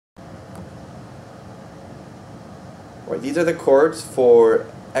Right, these are the chords for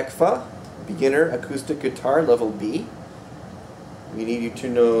ECFA, Beginner Acoustic Guitar Level B. We need you to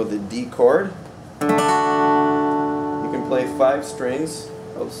know the D chord. You can play 5 strings.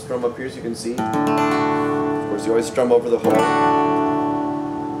 I'll strum up here so you can see. Of course, you always strum over the hole.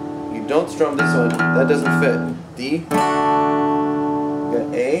 You don't strum this one. That doesn't fit. D. You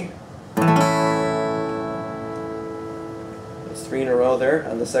got A. That's 3 in a row there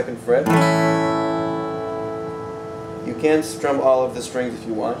on the 2nd fret. You can strum all of the strings if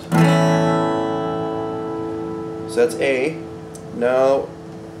you want. So that's A. Now,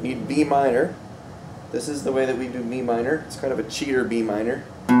 need B minor. This is the way that we do B minor. It's kind of a cheater B minor.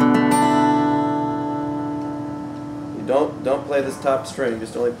 You don't play this top string.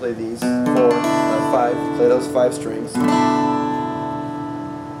 Just only play these 5. Play those 5 strings.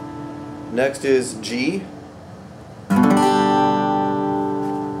 Next is G.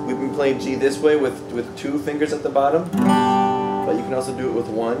 We've been playing G this way with 2 fingers at the bottom, but you can also do it with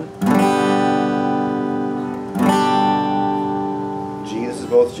 1. G. This is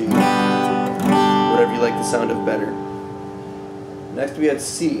both G. Whatever you like the sound of better. Next we had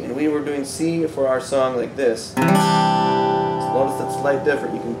C, and we were doing C for our song like this. So notice that's slightly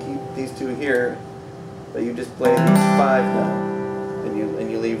different. You can keep these 2 here, but you just play these 5 now, and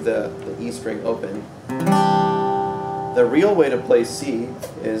you leave the E string open. The real way to play C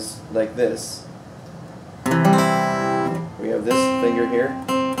is like this. We have this finger here.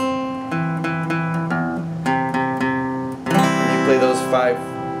 And you play those 5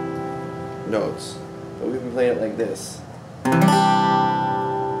 notes. But we've been playing it like this.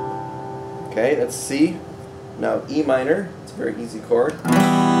 Okay, that's C. Now E minor. It's a very easy chord.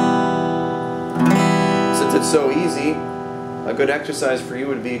 Since it's so easy, a good exercise for you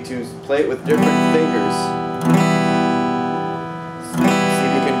would be to play it with different fingers. See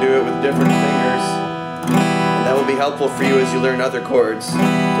if you can do it with different fingers. And that will be helpful for you as you learn other chords,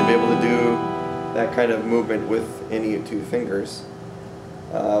 to be able to do that kind of movement with any 2 fingers.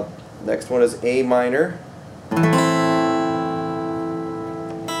 Next one is A minor.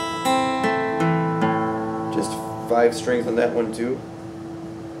 Just 5 strings on that one too.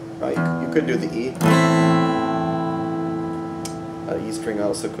 You could do the E. E string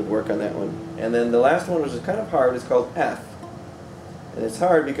also could work on that one. And then the last one, which is kind of hard, is called F. And it's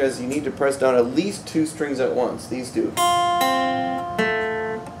hard because you need to press down at least 2 strings at once. These 2.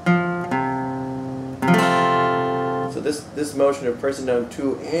 This motion of pressing down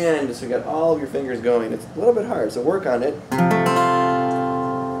 2 and so you got all of your fingers going, it's a little bit hard, so work on it.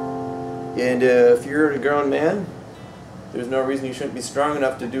 And if you're a grown man, there's no reason you shouldn't be strong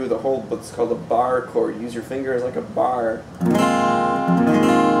enough to do the whole, what's called a bar chord. Use your fingers like a bar.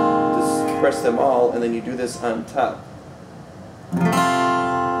 Just press them all, and then you do this on top.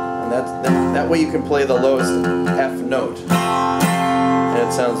 And that way you can play the lowest F note, and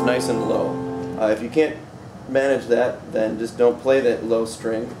it sounds nice and low. If you can't manage that, then just don't play that low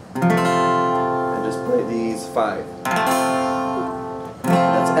string and just play these 5.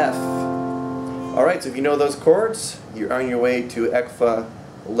 That's F. Alright, so if you know those chords, you're on your way to ECFA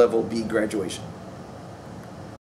Level B graduation.